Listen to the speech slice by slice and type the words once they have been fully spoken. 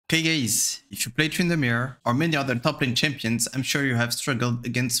Okay guys, if you play Tryndamere or many other top lane champions, I'm sure you have struggled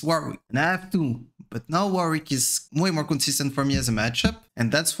against Warwick. And I have too, but now Warwick is way more consistent for me as a matchup,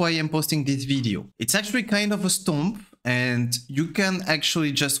 and that's why I'm posting this video. It's actually kind of a stomp, and you can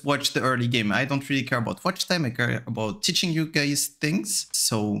actually just watch the early game. I don't really care about watch time, I care about teaching you guys things.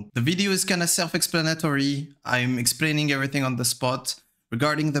 So the video is kind of self-explanatory. I'm explaining everything on the spot.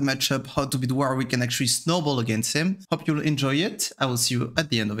 Regarding the matchup, how to beat Warwick and actually snowball against him. Hope you'll enjoy it. I will see you at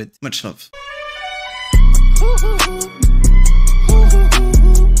the end of it. Much love.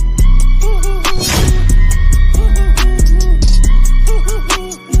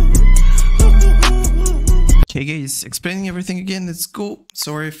 Okay guys, explaining everything again, let's go.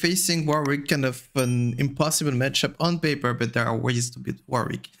 So we're facing Warwick, kind of an impossible matchup on paper, but there are ways to beat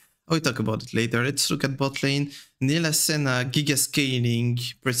Warwick. I'll talk about it later. Let's look at bot lane. Nila Senna, Giga scaling,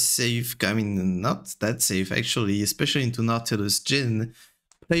 pretty safe. I mean, not that safe actually, especially into Nautilus Jhin.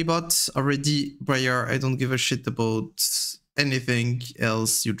 Play bot already, Briar. I don't give a shit about anything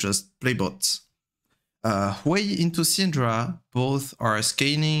else, you just play bot. Way into Syndra, both are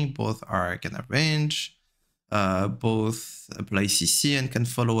scaling, both are kind of range, both apply CC and can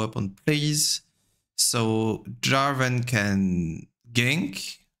follow up on plays. So Jarvan can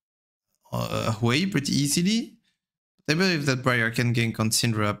gank Hui pretty easily. I believe that Briar can gank on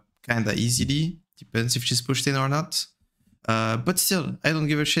Syndra kinda easily. Depends if she's pushed in or not. But still, I don't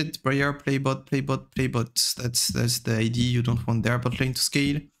give a shit. Briar, play bot, play bot, play bot. That's the idea. You don't want their bot lane to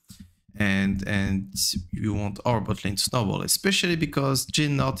scale. And you want our bot lane to snowball. Especially because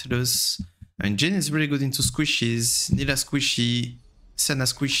Jhin, Nautilus... And Jhin is really good into squishies. Nila squishy, Senna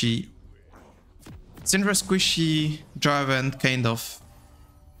squishy, Syndra squishy, Jarvan kind of.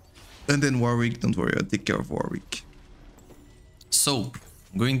 And then Warwick, don't worry, I'll take care of Warwick. So,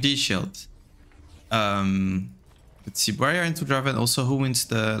 going D-Shield. Let's see, Briar into Jarvan. Also, who wins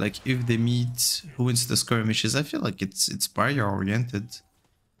the, like, if they meet, who wins the skirmishes? I feel like it's Briar oriented.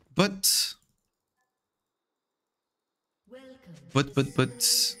 But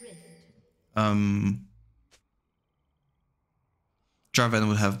Jarvan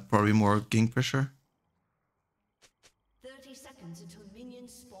will have probably more gank pressure. 30 seconds until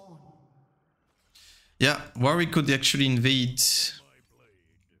minions spawn. Yeah, Warwick could actually invade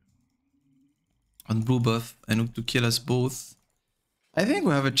on blue buff and look to kill us both. I think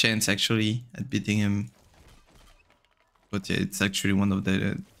we have a chance actually at beating him. But yeah, it's actually one of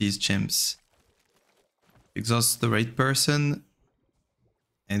these champs. Exhaust the right person.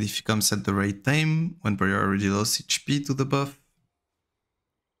 And if he comes at the right time, when Briar already lost HP to the buff,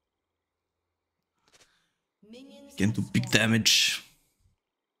 he can do big damage.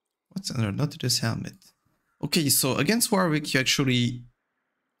 What's under Nautilus helmet? Okay, so against Warwick, you actually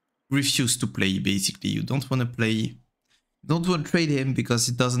refuse to play, basically. You don't want to play, you don't want to trade him because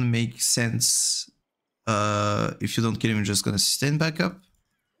it doesn't make sense. If you don't kill him, you're just gonna sustain back up.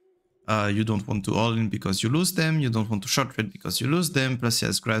 You don't want to all in because you lose them. You don't want to short trade because you lose them. Plus he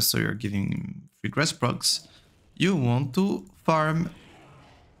has grass, so you're giving him free grass procs. You want to farm.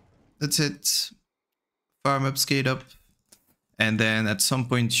 That's it. Farm up, scale up. And then at some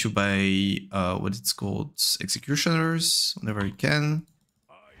point you buy what it's called, executioners, whenever you can.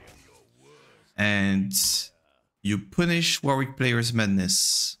 And you punish Warwick players'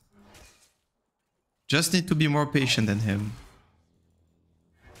 madness. Just need to be more patient than him.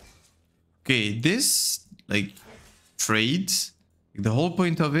 Okay, this, like, trade, the whole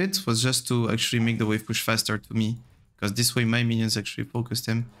point of it was just to actually make the wave push faster to me. Because this way my minions actually focused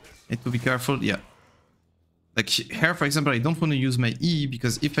him. Need to be careful, yeah. Like here, for example, I don't want to use my E,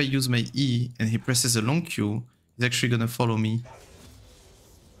 because if I use my E and he presses a long Q, he's actually gonna follow me.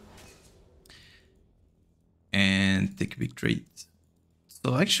 And take a big trade.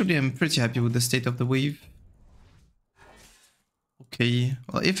 So actually I'm pretty happy with the state of the wave. Okay,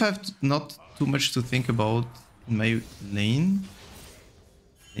 well, if I have not too much to think about in my lane,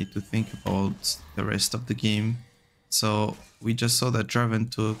 I need to think about the rest of the game. So we just saw that Jarvan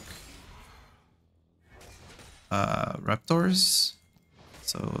took Raptors,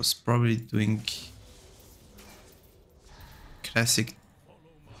 so it's probably doing classic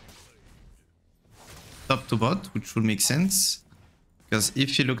top to bot, which would make sense. Because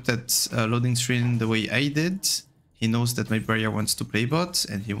if he looked at loading screen the way I did, he knows that my Briar wants to play bot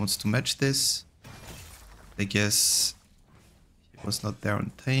and he wants to match this. I guess he was not there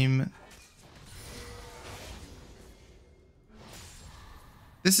on time.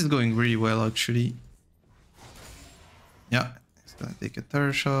 This is going really well actually. Yeah, he's gonna take a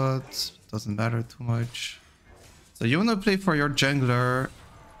third shot. Doesn't matter too much. So you wanna play for your jungler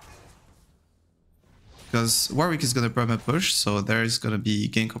Because Warwick is gonna perma push, so there's gonna be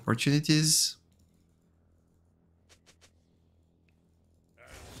gank opportunities.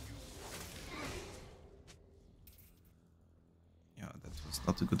 Yeah, that was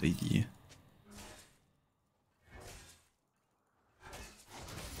not a good idea.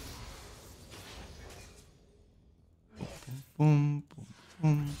 Boom, boom,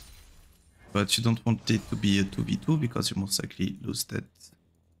 boom. But you don't want it to be a 2v2 because you most likely lose that.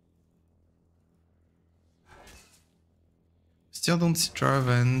 Still don't see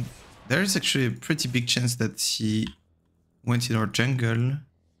Jarvan. There is actually a pretty big chance that he went in our jungle.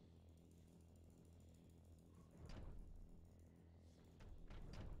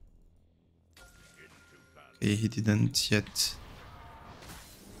 Okay, he didn't yet.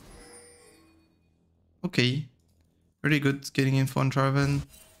 Okay. Pretty good getting info on Jarvan.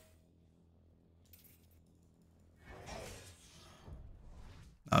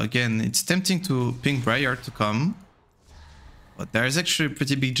 Now again, it's tempting to ping Briar to come. But there is actually a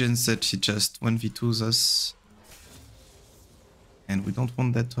pretty big chance that he just 1v2s us. And we don't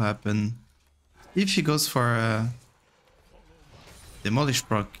want that to happen. If he goes for a Demolish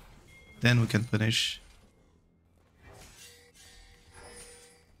proc, then we can punish.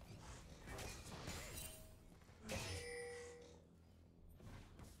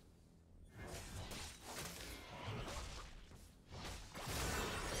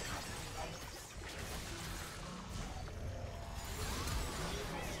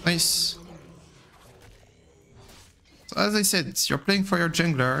 Nice. So as I said, you're playing for your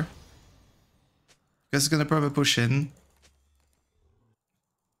jungler. Because it's gonna probably push in.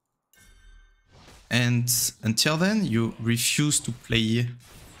 And until then, you refuse to play.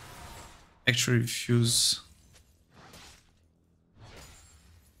 Actually refuse.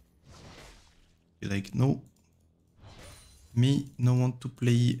 You're like, no. Me, no want to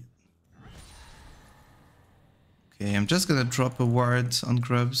play. Okay, I'm just gonna drop a ward on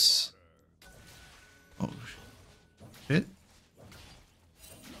Grubs. Oh, shit.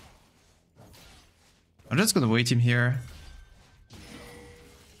 I'm just gonna wait him here.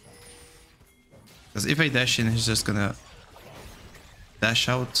 Because if I dash in, he's just gonna dash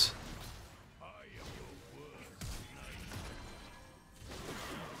out.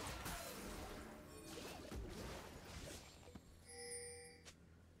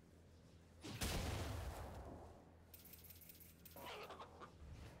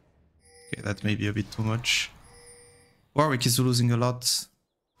 Okay, that may be a bit too much. Warwick is losing a lot.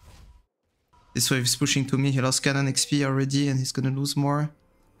 This wave is pushing to me. He lost cannon XP already and he's gonna lose more.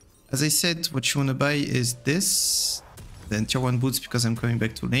 As I said, what you wanna buy is this. Then tier 1 boots because I'm coming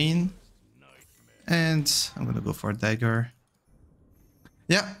back to lane. And I'm gonna go for a dagger.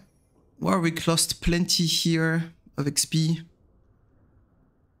 Yeah. Warwick lost plenty here of XP.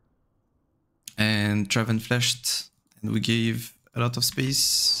 And Draven flashed. And we gave a lot of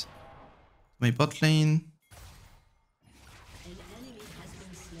space to my bot lane.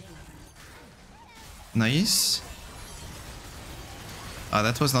 Nice.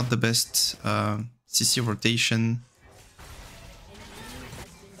 That was not the best CC rotation.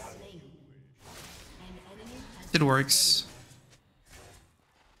 It works.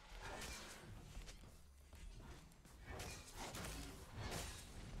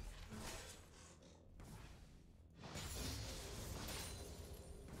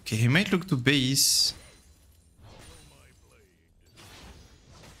 Okay, he might look to base.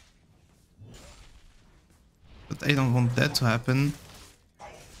 But I don't want that to happen.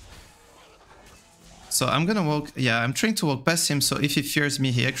 So I'm gonna walk, yeah, I'm trying to walk past him, so if he fears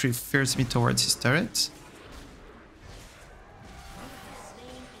me, he actually fears me towards his turret.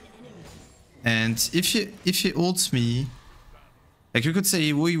 And if he ults me, like you could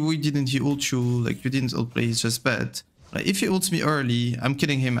say, why didn't he ult you, like you didn't ult play, it's just bad. Like if he ults me early, I'm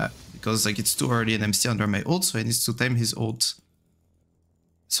killing him because like it's too early and I'm still under my ult, so I need to time his ult.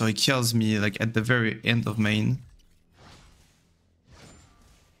 So he kills me like at the very end of main.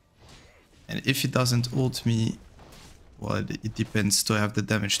 And if he doesn't ult me, well, it depends to have the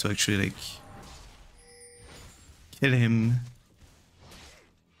damage to actually like kill him.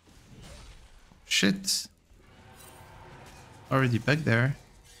 Shit. Already back there.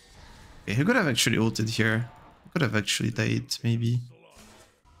 Okay, he could have actually ulted here. He could have actually died, maybe.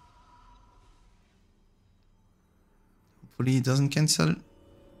 Hopefully he doesn't cancel.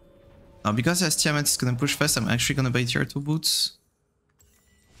 Now, because as Tiamat is gonna push fast, I'm actually gonna buy tier 2 boots.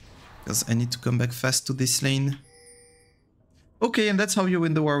 Because I need to come back fast to this lane. Okay, and that's how you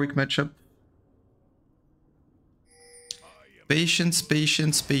win the Warwick matchup. Patience,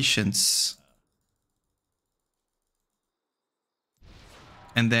 patience, patience.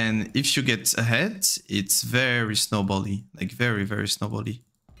 And then if you get ahead, it's very snowbally, like very, very snowbally.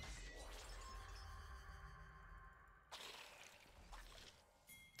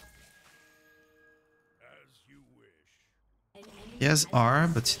 He has R,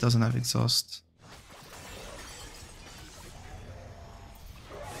 but he doesn't have exhaust.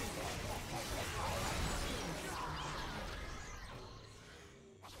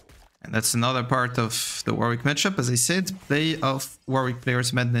 And that's another part of the Warwick matchup, as I said, play of Warwick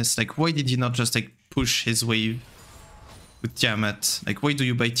players' madness. Like, why did he not just like push his wave with Tiamat? Like, why do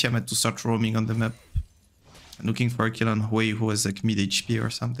you buy Tiamat to start roaming on the map and looking for a kill on Hui who has like mid HP or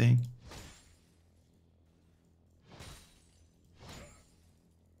something?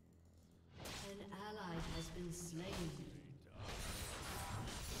 An ally has been slain.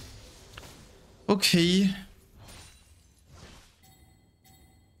 Okay.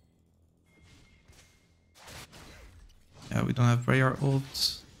 Yeah, we don't have Rayar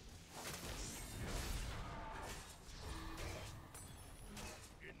ult.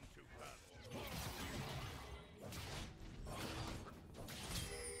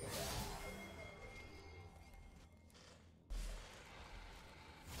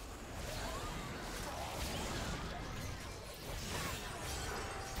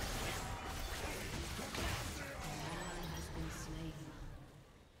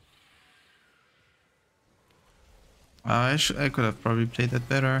 I could have probably played that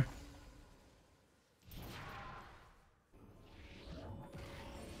better.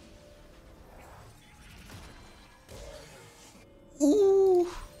 Ooh.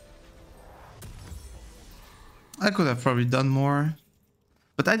 I could have probably done more.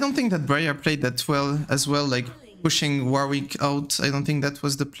 But I don't think that Briar played that well as well, like pushing Warwick out. I don't think that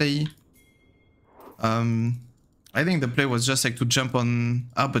was the play. I think the play was just like to jump on...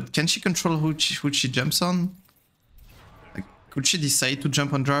 Ah, but can she control who she jumps on? Like, could she decide to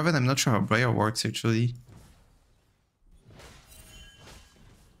jump on Draven? I'm not sure how Briar works actually.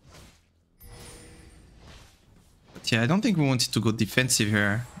 But yeah, I don't think we wanted to go defensive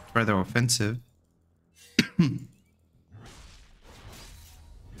here, rather offensive.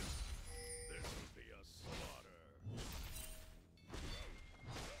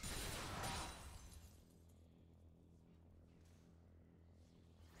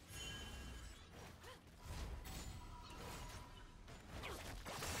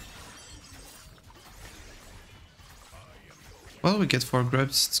 Well, we get 4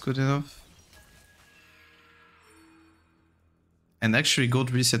 grabs, it's good enough. And actually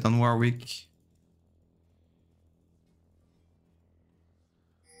gold reset on Warwick.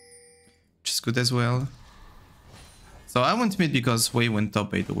 Which is good as well. So I went mid because Wei went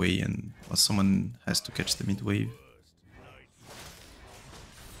top by the way, and well, someone has to catch the mid wave.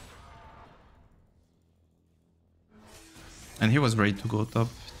 And he was ready to go top.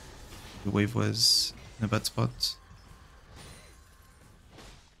 The wave was in a bad spot.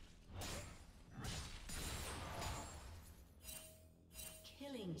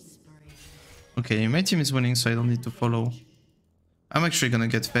 Okay, my team is winning, so I don't need to follow. I'm actually gonna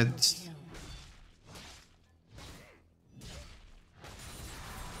get fed.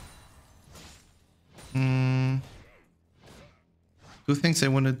 Two things I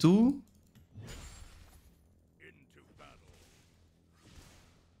wanna do.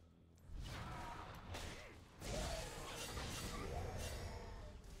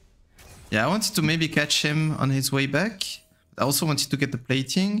 Yeah, I wanted to maybe catch him on his way back. I also wanted to get the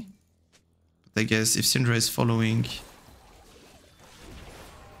plating. But I guess if Syndra is following,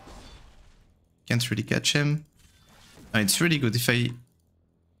 can't really catch him. It's really good if I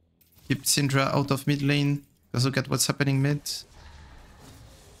keep Syndra out of mid lane. Because look at what's happening mid.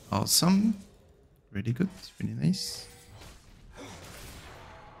 Awesome. Really good. Really nice.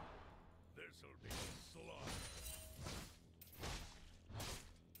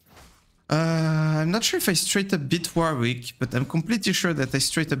 I'm not sure if I straight up beat Warwick, but I'm completely sure that I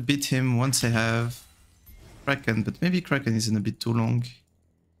straight up beat him once I have Kraken, but maybe Kraken isn't a bit too long.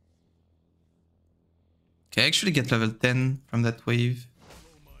 Okay, I actually get level 10 from that wave.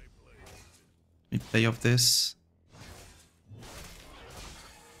 Let me play off this.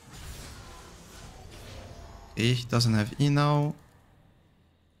 Okay, he doesn't have E now.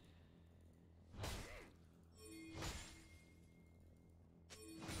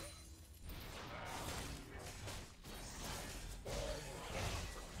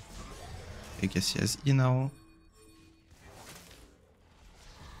 I guess he has E now.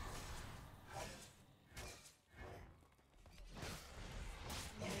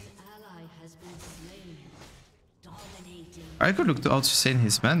 I could look to also sustain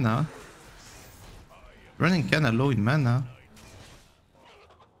his mana. Running kinda low in mana.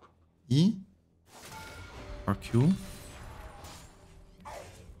 E or Q.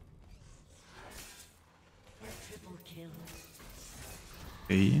 Triple kill.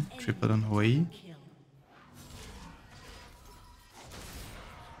 Okay, triple on Hawaii. Kill.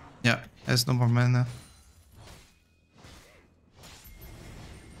 Yeah, has no more mana.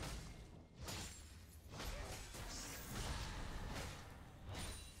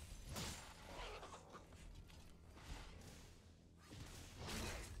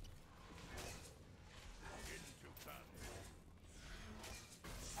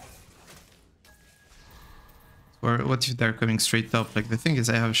 Or what if they're coming straight up? Like the thing is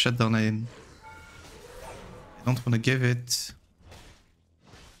I have a shutdown, I don't want to give it.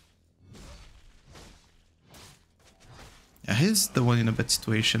 Yeah, he's the one in a bad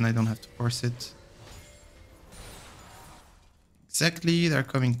situation, I don't have to force it. Exactly, they're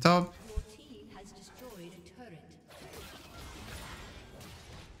coming top. Your team has destroyed a turret.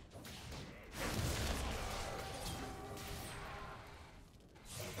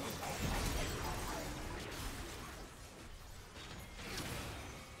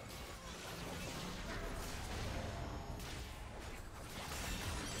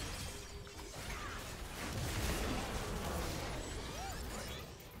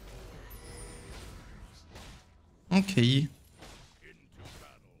 Okay.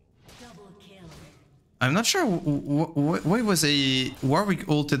 Double kill. I'm not sure why was a Warwick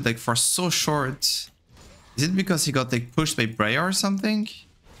ulted like for so short. Is it because he got like pushed by Breya or something?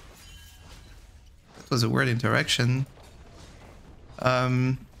 That was a weird interaction.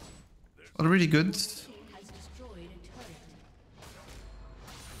 Well, really good. Team has destroyed a turret.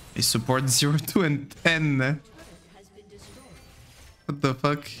 They support 0, 2, and 10. Turret has been destroyed. What the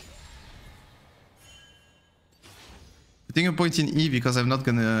fuck? Putting a point in E because I'm not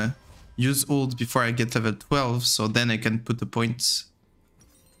gonna use ult before I get level 12, so then I can put the points.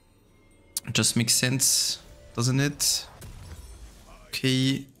 Just makes sense, doesn't it?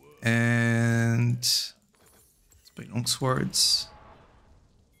 Okay, and let's play long swords.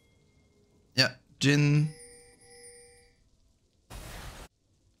 Yeah, Jin.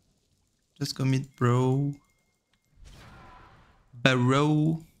 Just go mid, bro.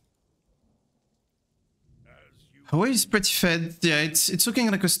 Barrow. Hawaii is pretty fed. Yeah, it's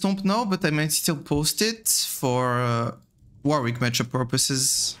looking like a stomp now, but I might still post it for Warwick matchup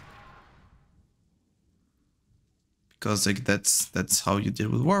purposes. Because like that's how you deal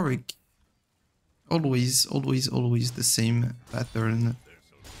with Warwick. Always the same pattern.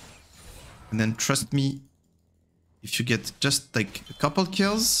 And then trust me, if you get just like a couple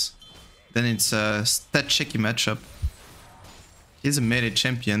kills, then it's a stat checky matchup. He's a melee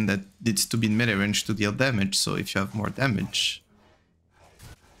champion that needs to be in melee range to deal damage, so if you have more damage...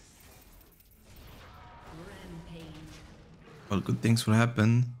 Rampage. well, good things will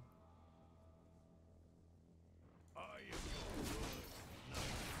happen.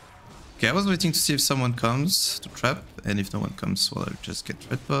 Okay, I was waiting to see if someone comes to trap, and if no one comes, well, I'll just get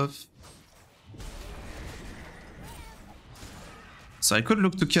red buff. So I could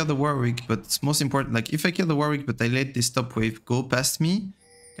look to kill the Warwick, but it's most important, like if I kill the Warwick but I let this top wave go past me,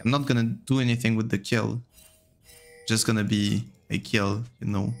 I'm not gonna do anything with the kill. Just gonna be a kill, you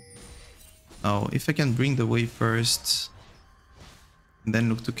know. Now, if I can bring the wave first, and then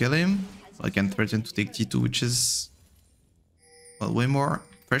look to kill him, I can threaten to take T2, which is, well, way more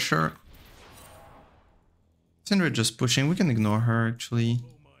pressure. Syndra just pushing, we can ignore her actually.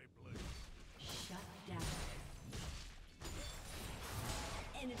 Shut down.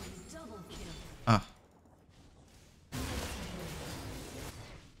 Enemy double kill. Ah,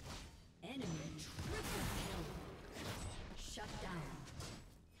 Enemy triple kill. Shut down.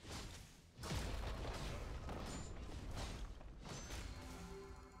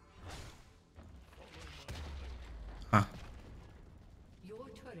 ah. Your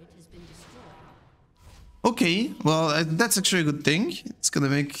turret has been destroyed. Okay, well, that's actually a good thing. It's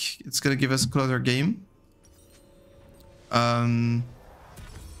gonna give us a closer game. So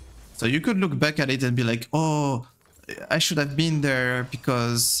you could look back at it and be like, oh, I should have been there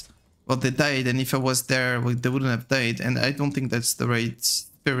because, well, they died, and if I was there, well, they wouldn't have died. And I don't think that's the right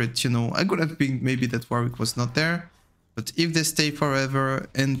spirit, you know. I could have been maybe that Warwick was not there, but if they stay forever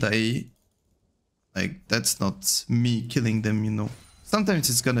and die, like, that's not me killing them, you know. Sometimes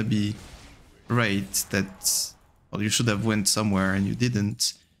it's gonna be right that, well, you should have went somewhere and you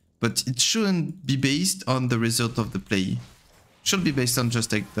didn't, but it shouldn't be based on the result of the play. It should be based on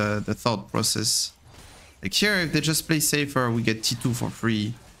just like the thought process. Like here, if they just play safer, we get T2 for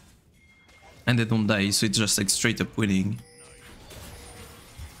free and they don't die, so it's just like straight up winning.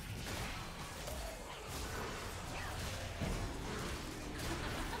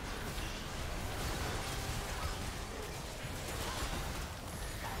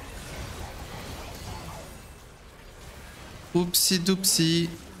 Oopsie doopsie.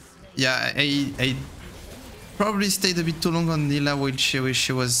 Yeah, I probably stayed a bit too long on Nila while she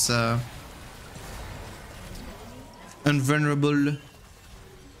was invulnerable.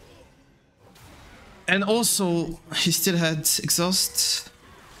 And also, he still had exhaust.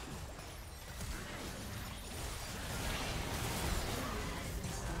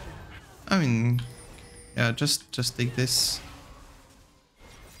 I mean, yeah, just take this.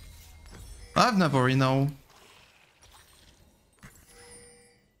 I have Navari now.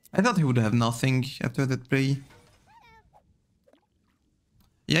 I thought he would have nothing after that play.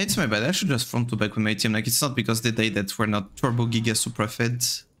 Yeah, it's my bad. I should just front to back with my team. Like, it's not because they died that we're not turbo giga super fed.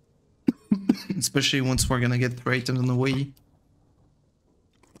 Especially once we're gonna get 3 items on the way.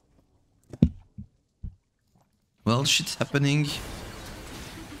 Well, shit's happening.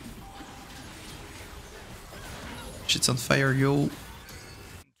 Shit's on fire, yo.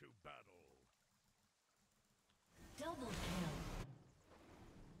 Double kill.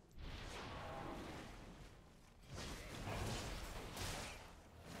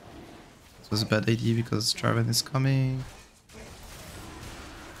 It was a bad idea because Jarvan is coming.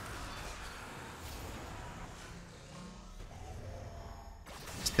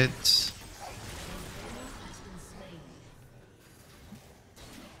 He's dead.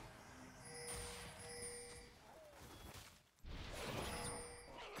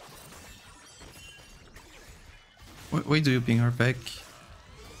 Why do you ping her back?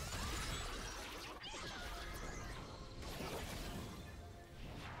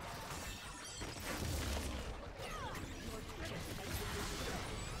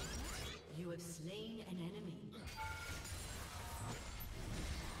 You have slain an enemy.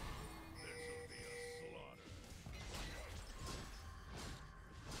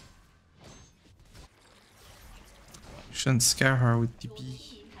 You shouldn't scare her with TP.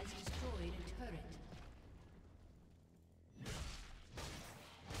 Team has destroyed a turret.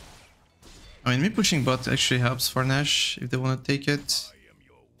 I mean, me pushing bot actually helps for Nash if they want to take it.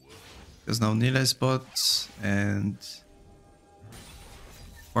 Because now Nila is bot and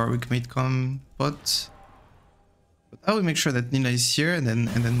Warwick might come bot. But I will make sure that Nila is here and then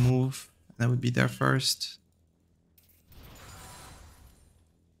move. And I would be there first.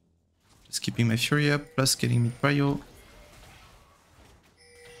 Just keeping my Fury up, plus getting mid prio.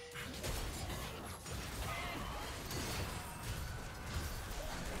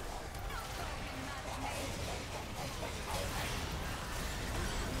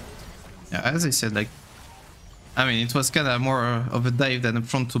 Yeah, as I said, like, I mean, it was kind of more of a dive than a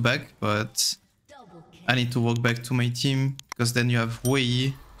front to back, but Double kill. I need to walk back to my team because then you have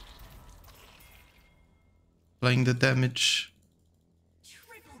Wei applying the damage.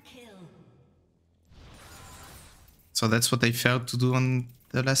 Triple kill. So that's what I failed to do on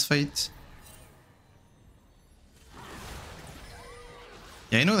the last fight.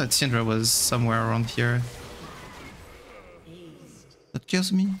 Yeah, I know that Syndra was somewhere around here. That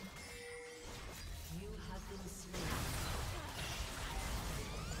kills me. You have been slain.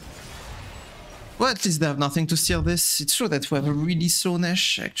 Well, at least they have nothing to steal this. It's true that we have a really slow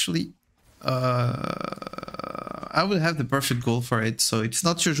Nash, actually. I will have the perfect goal for it, so it's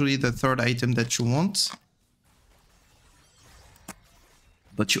not usually the third item that you want.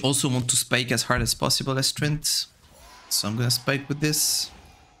 But you also want to spike as hard as possible as Trent. So I'm gonna spike with this.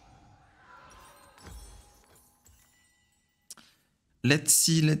 Let's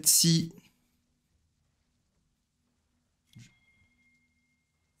see, let's see.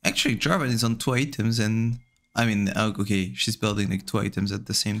 Actually, Jarvan is on 2 items and... I mean, okay, she's building like 2 items at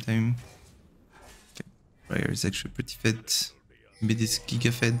the same time. Okay, Briar is actually pretty fed. Mid is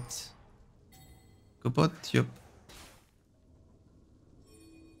giga fed. Go bot, yup.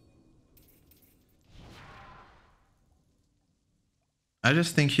 I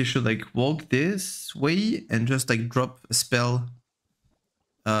just think he should like walk this way and just like drop a spell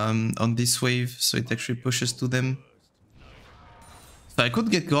on this wave so it actually pushes to them. So I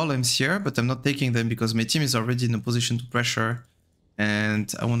could get golems here, but I'm not taking them because my team is already in a position to pressure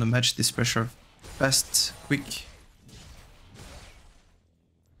and I want to match this pressure fast, quick.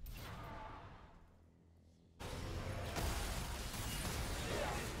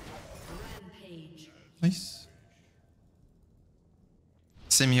 Rampage. Nice.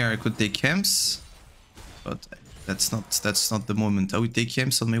 Same here, I could take camps, but that's not the moment. I would take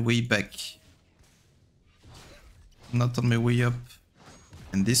camps on my way back, not on my way up.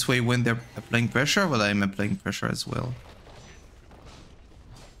 And this way, when they're applying pressure, well, I'm applying pressure as well.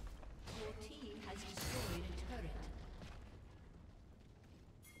 Your team has destroyed a turret. An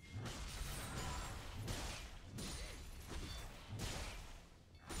enemy has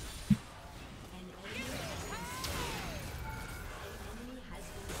been slain.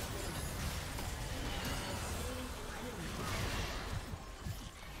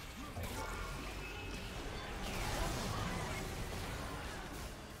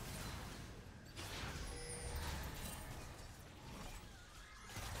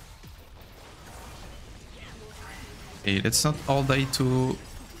 Okay, let's not all die to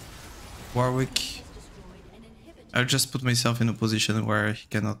Warwick. I'll just put myself in a position where he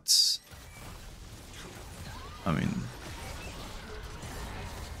cannot... I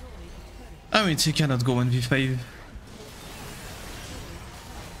mean, he cannot go 1v5.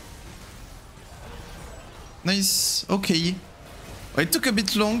 Nice, okay. Well, it took a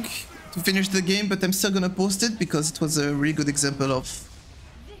bit long to finish the game, but I'm still gonna post it because it was a really good example of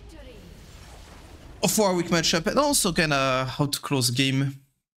Warwick matchup and also kinda how to close game.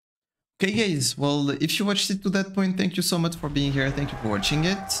 Okay guys, well, if you watched it to that point, thank you so much for being here. Thank you for watching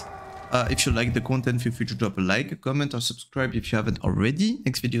it. If you like the content, feel free to drop a like, a comment, or subscribe if you haven't already.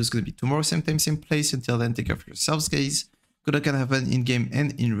 Next video is going to be tomorrow, same time, same place. Until then, take care of yourselves, guys. Good luck and have fun in-game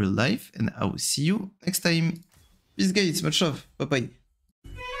and in real life. And I will see you next time. Peace, guys. Much love. Bye-bye.